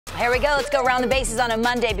Here we go. Let's go around the bases on a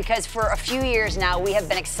Monday because for a few years now we have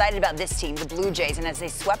been excited about this team, the Blue Jays, and as they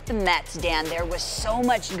swept the Mets, Dan, there was so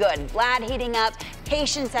much good. Vlad heating up,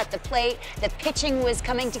 patience at the plate, the pitching was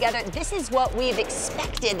coming together. This is what we've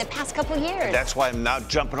expected the past couple years. That's why I'm not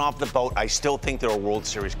jumping off the boat. I still think they're a World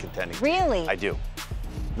Series contending. Really? I do.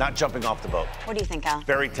 Not jumping off the boat. What do you think, Al?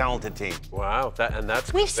 Very talented team. Wow,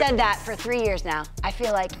 We've said that for 3 years now. I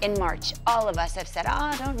feel like in March, all of us have said,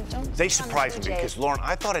 don't. They surprised me because, Lauren,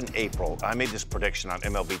 I thought in April, I made this prediction on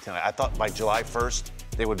MLB tonight. I thought by July 1st,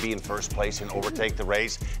 they would be in first place and overtake the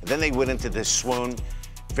Rays. And then they went into this swoon.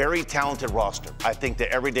 Very talented roster. I think the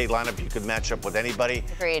everyday lineup, you could match up with anybody.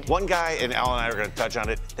 Agreed. One guy, and Al and I are going to touch on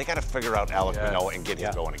it, they got to figure out Alek Manoah and get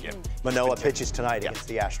him going again. Manoah pitches tonight against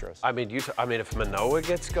the Astros. I mean, if Manoah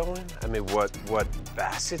gets going, I mean, what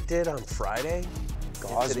Bassett did on Friday?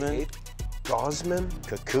 Gausman.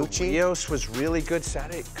 Kikuchi. Rios was really good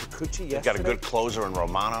Saturday. Kikuchi yesterday. They've got a good closer in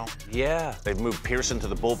Romano. Yeah. They've moved Pearson to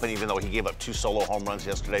the bullpen, even though he gave up 2 solo home runs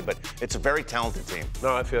yesterday. But it's a very talented team.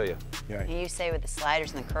 No, I feel you. Yeah. You say with the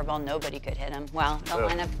sliders and the curveball, nobody could hit him. Well, the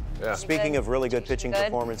lineup. Yeah. Speaking of really good pitching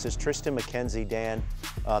performances, Tristan McKenzie, Dan,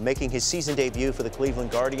 making his season debut for the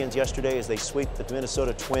Cleveland Guardians yesterday as they sweep the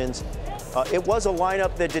Minnesota Twins. It was a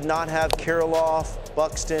lineup that did not have Kirilloff,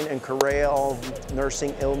 Buxton, and Correa all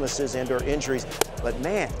nursing illnesses and/or injuries. But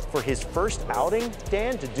man, for his first outing,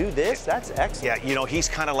 Dan, to do this, that's excellent. Yeah, you know, he's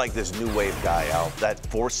kind of like this new wave guy, Al. That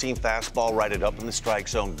 4-seam fastball right it up in the strike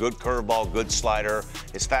zone, good curveball, good slider.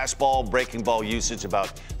 His fastball, breaking ball usage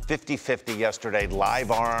about 50-50 yesterday.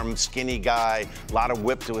 Live arm, skinny guy, a lot of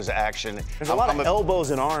whip to his action. There's a lot of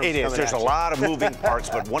elbows and arms. It is. There's a lot of moving parts,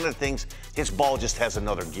 but one of the things, his ball just has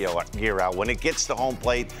another gear out. When it gets to home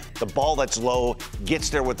plate, the ball that's low gets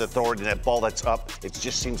there with authority, and that ball that's up, it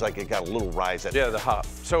just seems like it got a little rise at the hop.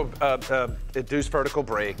 So, induced vertical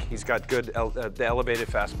break. He's got good the elevated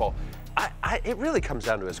fastball. It really comes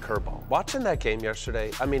down to his curveball. Watching that game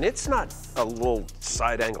yesterday, I mean, it's not a little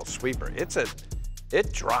side angle sweeper.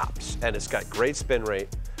 It drops, and it's got great spin rate.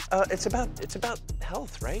 It's about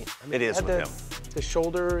health, right? I mean, it is with him. The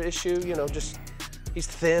shoulder issue, you know, just he's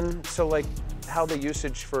thin. So, like, how the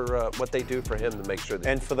usage for what they do for him to make sure that.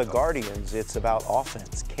 And for the Guardians, it's about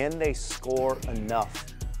offense. Can they score enough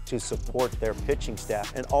to support their pitching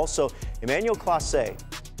staff? And also, Emmanuel Clase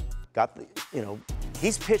got the, you know,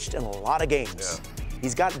 he's pitched in a lot of games. Yeah.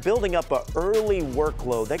 He's got building up an early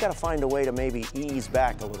workload. They got to find a way to maybe ease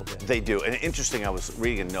back a little bit. They do. And interesting, I was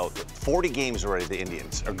reading a note that 40 games already, the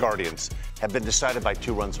Indians, or Guardians, have been decided by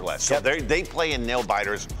 2 runs or less. So they play in nail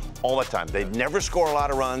biters all the time. They never score a lot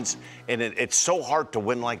of runs, and it's so hard to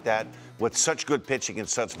win like that with such good pitching and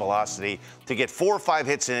such velocity. To get 4 or 5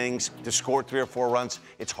 hits in innings, to score 3 or 4 runs,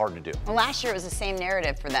 it's hard to do. Well, last year it was the same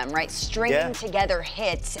narrative for them, right? Stringing together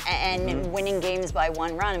hits and winning games by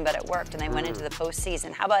 1 run, but it worked, and they went into the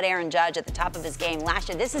postseason. How about Aaron Judge at the top of his game last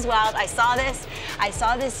year? This is wild. I saw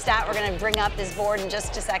this stat. We're going to bring up this board in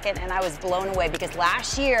just a second, and I was blown away because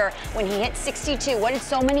last year when he hit 62, what did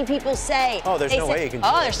so many people say? Oh, there's no way he can do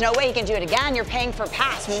it. Oh, there's no way he can do it again. You're paying for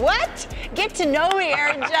pass. What? Get to know me,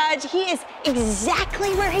 Aaron Judge. He is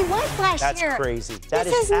exactly where he was last year. That's crazy. That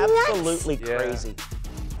is absolutely crazy.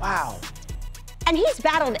 Wow. And he's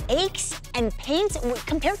battled aches and pains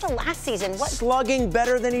compared to last season. What? Slugging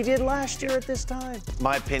better than he did last year at this time.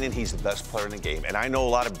 My opinion, he's the best player in the game. And I know a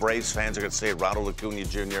lot of Braves fans are going to say Ronald Acuna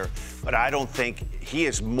Jr., but I don't think he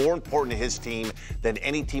is more important to his team than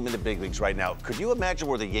any team in the big leagues right now. Could you imagine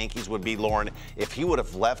where the Yankees would be, Lauren, if he would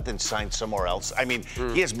have left and signed somewhere else? I mean,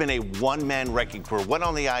 he has been a one-man wrecking crew. Went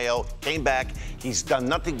on the IL, came back. He's done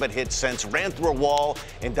nothing but hit since. Ran through a wall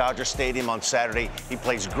in Dodger Stadium on Saturday. He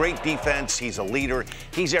plays great defense. He's a leader.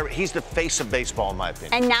 He's the face of baseball, in my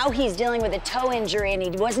opinion. And now he's dealing with a toe injury, and he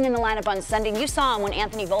wasn't in the lineup on Sunday. You saw him when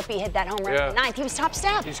Anthony Volpe hit that home run in the 9th. He was top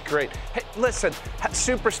step. He's great. Hey, listen,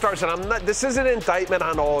 superstars, and this isn't an indictment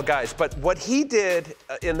on all guys, but what he did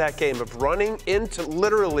in that game of running into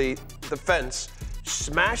literally the fence,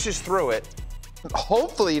 smashes through it.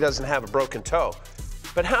 Hopefully he doesn't have a broken toe.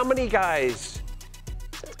 But how many guys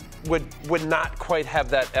would not quite have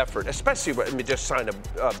that effort, especially when we just signed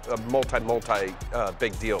a multi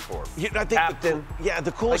big deal for him. Yeah, I think Captain.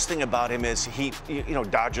 The coolest thing about him is you know,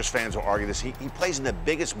 Dodgers fans will argue this. He plays in the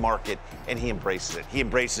biggest market and he embraces it. He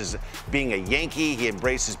embraces being a Yankee. He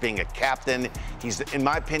embraces being a captain. He's, in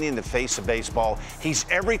my opinion, the face of baseball. He's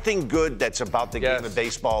everything good that's about the game of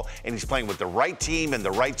baseball, and he's playing with the right team in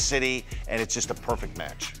the right city, and it's just a perfect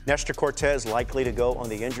match. Nestor Cortez likely to go on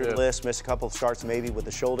the injured list, miss a couple of starts maybe with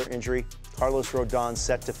a shoulder injury. Carlos Rodon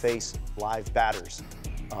set to face live batters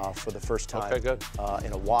for the first time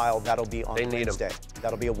in a while. That'll be on Wednesday.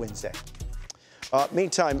 That'll be a Wednesday.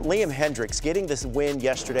 Meantime, Liam Hendriks getting this win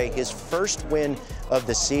yesterday, his first win of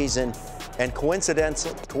the season, and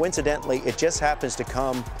coincidentally, it just happens to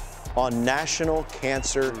come on National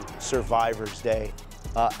Cancer Survivors Day.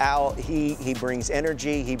 Al, he brings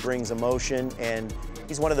energy, he brings emotion, and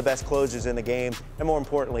he's one of the best closers in the game. And more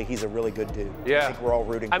importantly, he's a really good dude. Yeah. I think we're all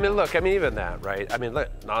rooting for him. I mean, look, even that, right? I mean, look,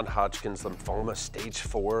 non-Hodgkin's lymphoma, stage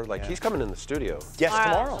 4. Like, he's coming in the studio. Yes,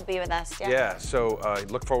 tomorrow. He'll be with us, yeah. Yeah, so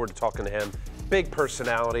look forward to talking to him. Big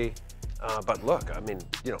personality. But look, I mean,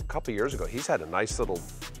 a couple years ago, he's had a nice little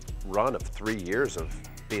run of 3 years of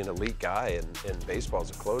being an elite guy in baseball as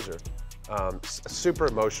a closer. Super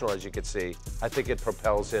emotional, as you can see. I think it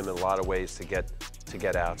propels him in a lot of ways to get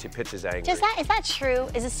outs. He pitches angry. Is that true?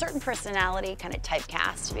 Is a certain personality kind of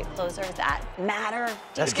typecast to be a closer? Does that matter?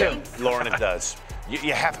 That's good, Lauren. It does.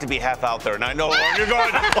 You have to be half out there, and I know, Lauren, you're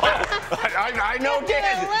going. I know,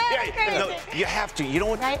 Dan. Yeah, no, you have to. You know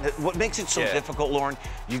what? Right? What makes it so difficult, Lauren?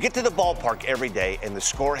 You get to the ballpark every day, and the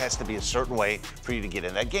score has to be a certain way for you to get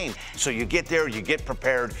in that game. So you get there, you get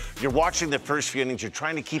prepared. You're watching the first few innings. You're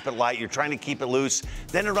trying to keep it light. You're trying to keep it loose.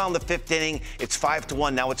 Then around the 5th inning, it's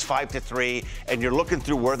 5-1. Now it's 5-3, and you're looking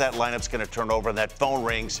through where that lineup's going to turn over, and that phone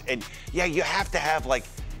rings. And yeah, you have to have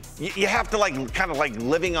you have to kind of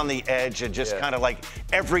living on the edge and just kind of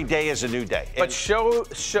every day is a new day. But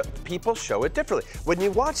people show it differently. When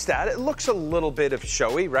you watch that, it looks a little bit of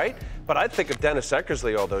showy, right? But I think of Dennis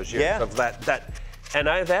Eckersley all those years of that. And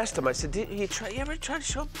I've asked him, I said, you ever try to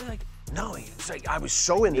show up? No, he's like, I was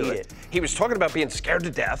so into it. He was talking about being scared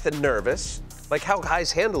to death and nervous. Like how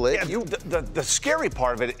guys handle it. Yeah, the scary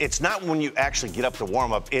part of it, it's not when you actually get up to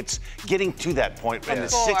warm up, it's getting to that point in the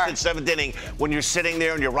 6th and 7th inning when you're sitting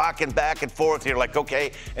there and you're rocking back and forth, you're like,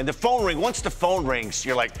 okay, and the phone ring, once the phone rings,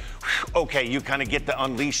 you're like, okay, you kind of get to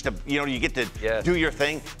unleash you get to do your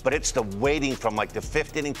thing, but it's the waiting from the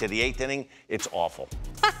 5th inning to the 8th inning, it's awful.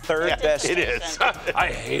 Third best. It is. I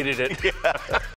hated it.